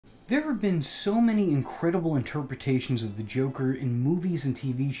There have been so many incredible interpretations of the Joker in movies and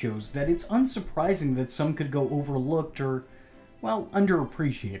TV shows that it's unsurprising that some could go overlooked or, well,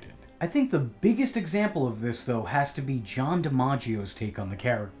 underappreciated. I think the biggest example of this, though, has to be John DiMaggio's take on the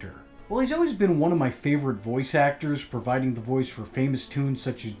character. While he's always been one of my favorite voice actors, providing the voice for famous tunes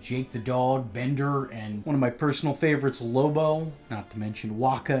such as Jake the Dog, Bender, and one of my personal favorites, Lobo, not to mention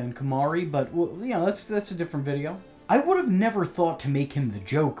Waka and Kamari, but, well, yeah, that's a different video. I would have never thought to make him the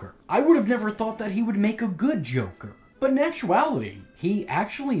Joker. I would have never thought that he would make a good Joker. But in actuality, he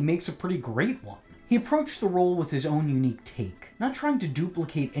actually makes a pretty great one. He approached the role with his own unique take, not trying to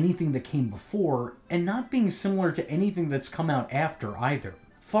duplicate anything that came before, and not being similar to anything that's come out after either.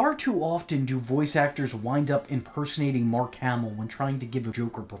 Far too often do voice actors wind up impersonating Mark Hamill when trying to give a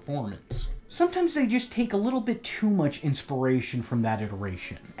Joker performance. Sometimes they just take a little bit too much inspiration from that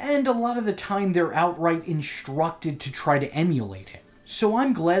iteration, and a lot of the time they're outright instructed to try to emulate him. So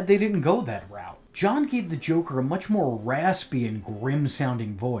I'm glad they didn't go that route. John gave the Joker a much more raspy and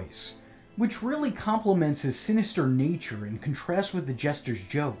grim-sounding voice, which really complements his sinister nature in contrast with the Jester's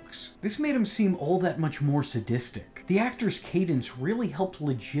jokes. This made him seem all that much more sadistic. The actor's cadence really helped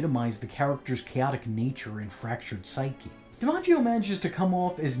legitimize the character's chaotic nature and fractured psyche. DiMaggio manages to come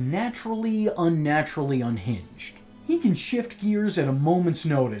off as naturally, unnaturally unhinged. He can shift gears at a moment's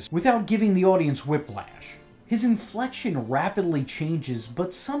notice without giving the audience whiplash. His inflection rapidly changes,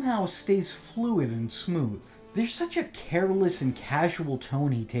 but somehow stays fluid and smooth. There's such a careless and casual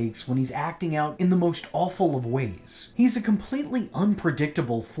tone he takes when he's acting out in the most awful of ways. He's a completely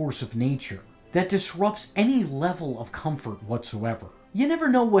unpredictable force of nature that disrupts any level of comfort whatsoever. You never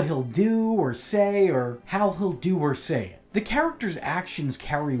know what he'll do or say, or how he'll do or say it. The character's actions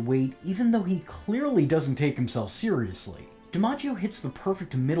carry weight even though he clearly doesn't take himself seriously. DiMaggio hits the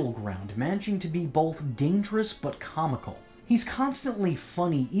perfect middle ground, managing to be both dangerous but comical. He's constantly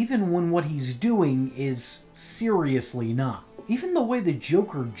funny even when what he's doing is seriously not. Even the way the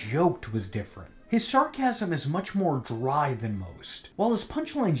Joker joked was different. His sarcasm is much more dry than most. While his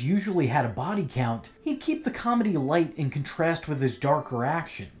punchlines usually had a body count, he'd keep the comedy light in contrast with his darker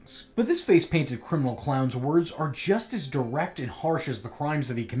actions. But this face-painted criminal clown's words are just as direct and harsh as the crimes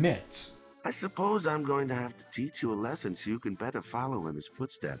that he commits. I suppose I'm going to have to teach you a lesson so you can better follow in his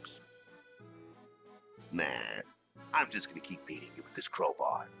footsteps. Nah, I'm just gonna keep beating you with this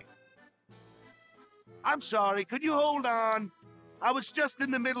crowbar. I'm sorry, could you hold on? I was just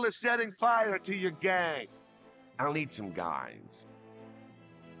in the middle of setting fire to your gang. I'll need some guys.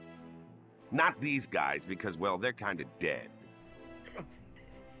 Not these guys, because, well, they're kind of dead.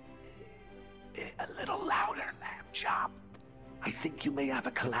 A little louder, lamb chop. I think you may have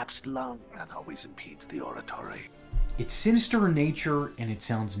a collapsed lung. That always impedes the oratory. It's sinister in nature, and it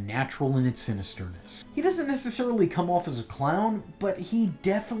sounds natural in its sinisterness. He doesn't necessarily come off as a clown, but he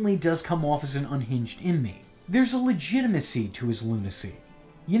definitely does come off as an unhinged inmate. There's a legitimacy to his lunacy.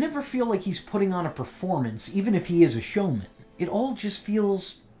 You never feel like he's putting on a performance, even if he is a showman. It all just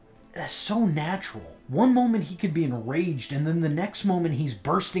feels so natural. One moment he could be enraged, and then the next moment he's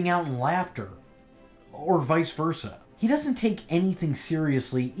bursting out in laughter. Or vice versa. He doesn't take anything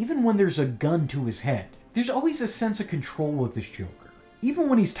seriously, even when there's a gun to his head. There's always a sense of control with this Joker. Even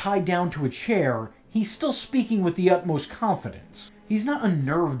when he's tied down to a chair, he's still speaking with the utmost confidence. He's not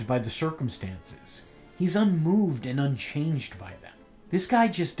unnerved by the circumstances. He's unmoved and unchanged by them. This guy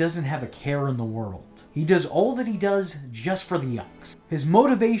just doesn't have a care in the world. He does all that he does just for the yucks. His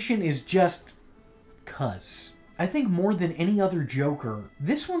motivation is just 'cause. I think more than any other Joker,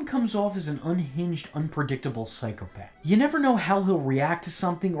 this one comes off as an unhinged, unpredictable psychopath. You never know how he'll react to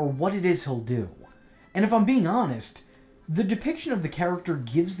something or what it is he'll do. And if I'm being honest, the depiction of the character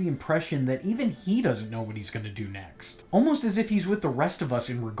gives the impression that even he doesn't know what he's going to do next. Almost as if he's with the rest of us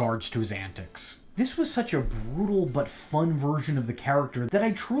in regards to his antics. This was such a brutal but fun version of the character that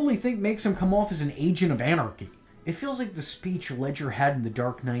I truly think makes him come off as an agent of anarchy. It feels like the speech Ledger had in The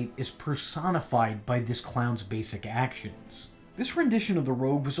Dark Knight is personified by this clown's basic actions. This rendition of the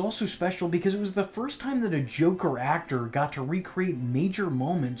Rogue was also special because it was the first time that a Joker actor got to recreate major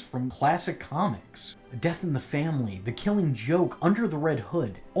moments from classic comics. Death in the Family, The Killing Joke, Under the Red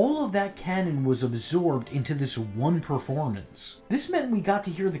Hood. All of that canon was absorbed into this one performance. This meant we got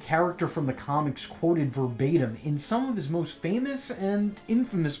to hear the character from the comics quoted verbatim in some of his most famous and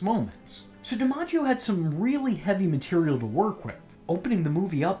infamous moments. So DiMaggio had some really heavy material to work with, opening the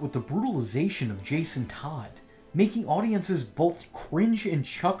movie up with the brutalization of Jason Todd, making audiences both cringe and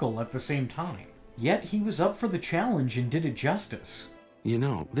chuckle at the same time. Yet he was up for the challenge and did it justice. You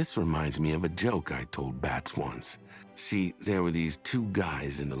know, this reminds me of a joke I told Bats once. See, there were these two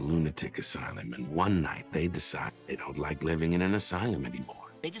guys in a lunatic asylum, and one night they decide they don't like living in an asylum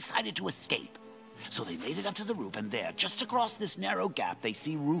anymore. They decided to escape. So they made it up to the roof, and there, just across this narrow gap, they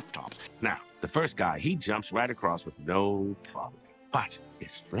see rooftops. Now, the first guy, he jumps right across with no problem. But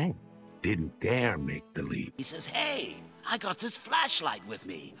his friend didn't dare make the leap. He says, "Hey, I got this flashlight with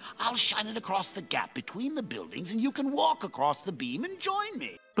me. I'll shine it across the gap between the buildings, and you can walk across the beam and join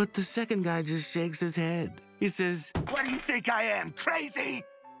me." But the second guy just shakes his head. He says, "What do you think I am, crazy?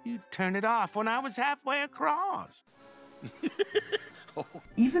 You turned it off when I was halfway across."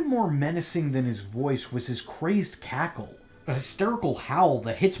 Even more menacing than his voice was his crazed cackle, a hysterical howl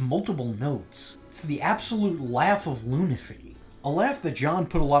that hits multiple notes. It's the absolute laugh of lunacy, a laugh that John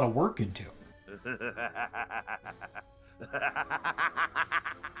put a lot of work into.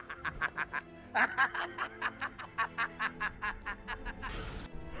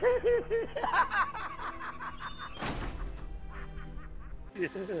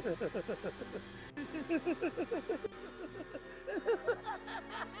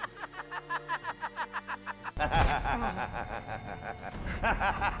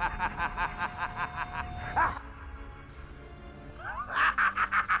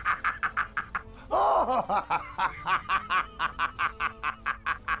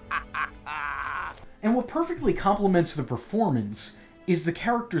 And what perfectly complements the performance is the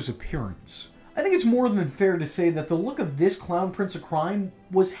character's appearance. I think it's more than fair to say that the look of this Clown Prince of Crime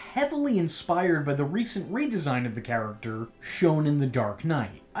was heavily inspired by the recent redesign of the character shown in The Dark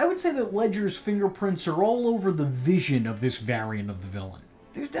Knight. I would say that Ledger's fingerprints are all over the vision of this variant of the villain.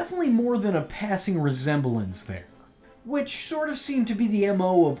 There's definitely more than a passing resemblance there, which sort of seemed to be the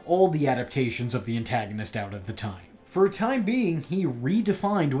MO of all the adaptations of the antagonist out at the time. For a time being, he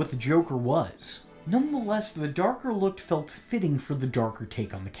redefined what the Joker was. Nonetheless, the darker look felt fitting for the darker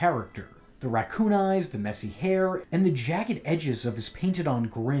take on the character. The raccoon eyes, the messy hair, and the jagged edges of his painted-on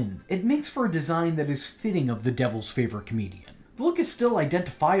grin. It makes for a design that is fitting of the devil's favorite comedian. The look is still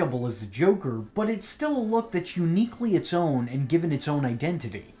identifiable as the Joker, but it's still a look that's uniquely its own and given its own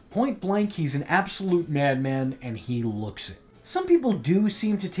identity. Point blank, he's an absolute madman, and he looks it. Some people do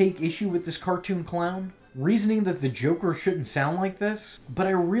seem to take issue with this cartoon clown, reasoning that the Joker shouldn't sound like this, but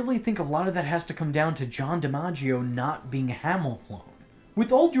I really think a lot of that has to come down to John DiMaggio not being a Hamill clone.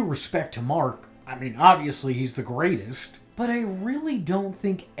 With all due respect to Mark, I mean, obviously he's the greatest, but I really don't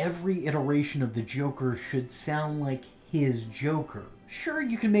think every iteration of the Joker should sound like his Joker. Sure,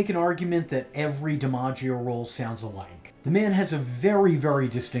 you can make an argument that every DiMaggio role sounds alike. The man has a very, very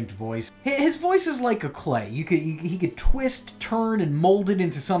distinct voice. His voice is like a clay. He could twist, turn, and mold it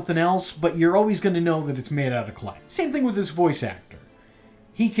into something else, but you're always going to know that it's made out of clay. Same thing with his voice actor.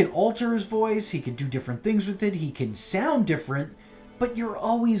 He can alter his voice, he can do different things with it, he can sound different, but you're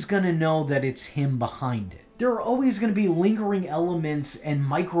always going to know that it's him behind it. There are always going to be lingering elements and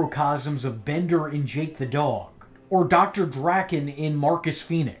microcosms of Bender in Jake the Dog, or Dr. Draken in Marcus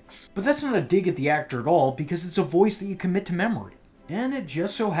Phoenix. But that's not a dig at the actor at all, because it's a voice that you commit to memory. And it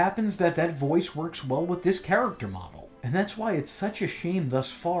just so happens that that voice works well with this character model. And that's why it's such a shame thus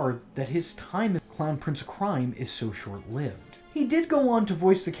far that his time as Clown Prince of Crime is so short-lived. He did go on to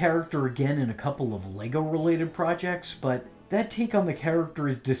voice the character again in a couple of LEGO-related projects, but that take on the character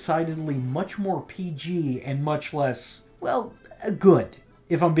is decidedly much more PG and much less, well, good,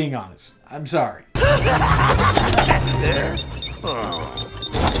 if I'm being honest. I'm sorry.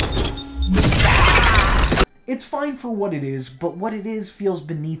 It's fine for what it is, but what it is feels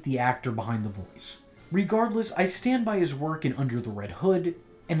beneath the actor behind the voice. Regardless, I stand by his work in Under the Red Hood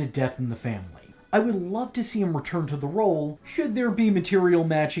and A Death in the Family. I would love to see him return to the role, should there be material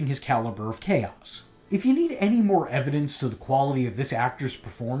matching his caliber of chaos. If you need any more evidence to the quality of this actor's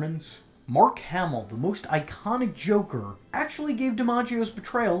performance, Mark Hamill, the most iconic Joker, actually gave DiMaggio's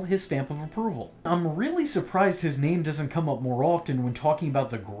portrayal his stamp of approval. I'm really surprised his name doesn't come up more often when talking about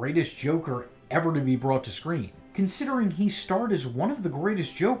the greatest Joker ever to be brought to screen, considering he starred as one of the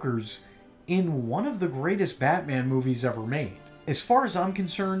greatest Jokers in one of the greatest Batman movies ever made. As far as I'm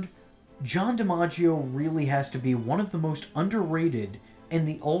concerned, John DiMaggio really has to be one of the most underrated and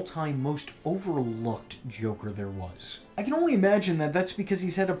the all-time most overlooked Joker there was. I can only imagine that that's because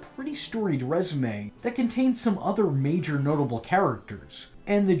he's had a pretty storied resume that contains some other major notable characters.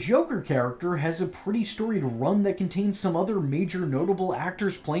 And the Joker character has a pretty storied run that contains some other major notable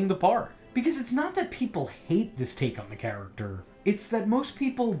actors playing the part. Because it's not that people hate this take on the character, it's that most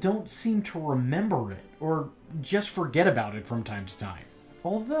people don't seem to remember it, or just forget about it from time to time.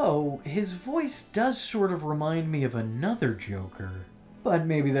 Although, his voice does sort of remind me of another Joker. But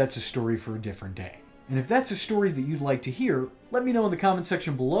maybe that's a story for a different day. And if that's a story that you'd like to hear, let me know in the comment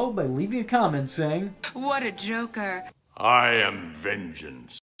section below by leaving a comment saying, "What a joker." I am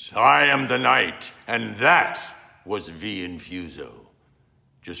vengeance. I am the night. And that was V Infuso.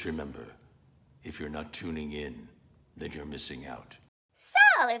 Just remember, if you're not tuning in, then you're missing out.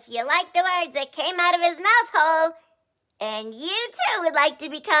 So, if you like the words that came out of his mouth hole, and you too would like to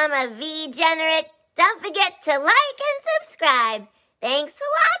become a V-generate, don't forget to like and subscribe. Thanks for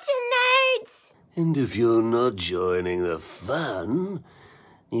watching, nerds! And if you're not joining the fun,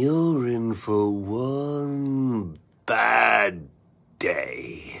 you're in for one bad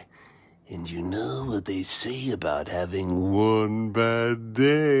day. And you know what they say about having one bad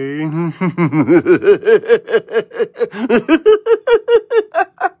day?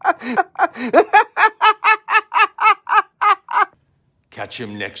 Catch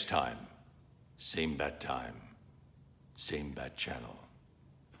him next time. Same bat time. Same bat channel.